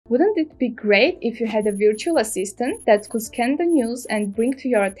Wouldn't it be great if you had a virtual assistant that could scan the news and bring to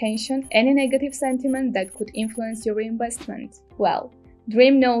your attention any negative sentiment that could influence your investment? Well,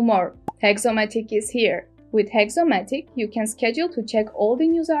 dream no more. Hexomatic is here. With Hexomatic, you can schedule to check all the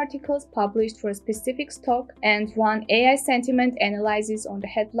news articles published for a specific stock and run AI sentiment analysis on the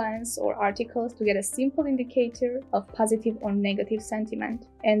headlines or articles to get a simple indicator of positive or negative sentiment.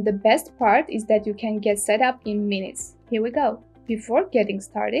 And the best part is that you can get set up in minutes. Here we go. Before getting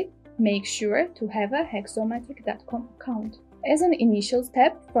started, make sure to have a Hexomatic.com account. As an initial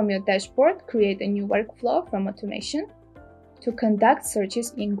step, from your dashboard, create a new workflow from automation to conduct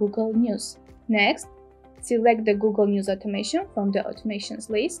searches in Google News. Next, select the Google News automation from the automations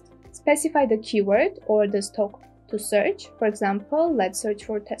list. Specify the keyword or the stock to search. For example, let's search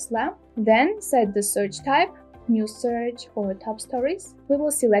for Tesla. Then set the search type, news search or top stories. We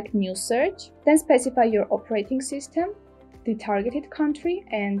will select news search. Then specify your operating system, the targeted country,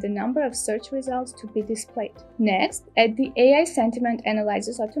 and the number of search results to be displayed. Next, add the AI sentiment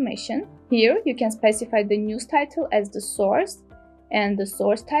analysis automation. Here, you can specify the news title as the source and the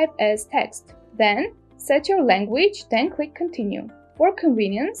source type as text. Then, set your language, then click Continue. For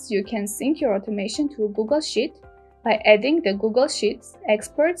convenience, you can sync your automation to a Google Sheet by adding the Google Sheets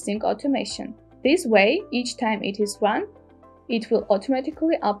Expert Sync automation. This way, each time it is run, it will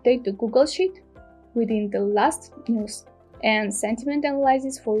automatically update the Google Sheet within the last news and sentiment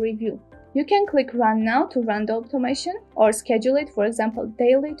analysis for review. You can click Run Now to run the automation or schedule it, for example,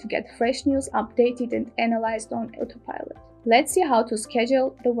 daily to get fresh news updated and analyzed on autopilot. Let's see how to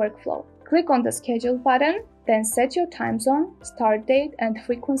schedule the workflow. Click on the Schedule button, then set your time zone, start date, and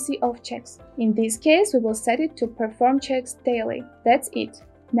frequency of checks. In this case, we will set it to perform checks daily. That's it.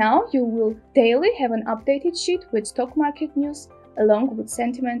 Now you will daily have an updated sheet with stock market news along with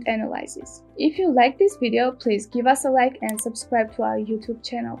sentiment analysis. If you like this video, please give us a like and subscribe to our YouTube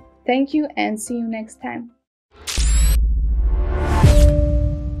channel. Thank you and see you next time.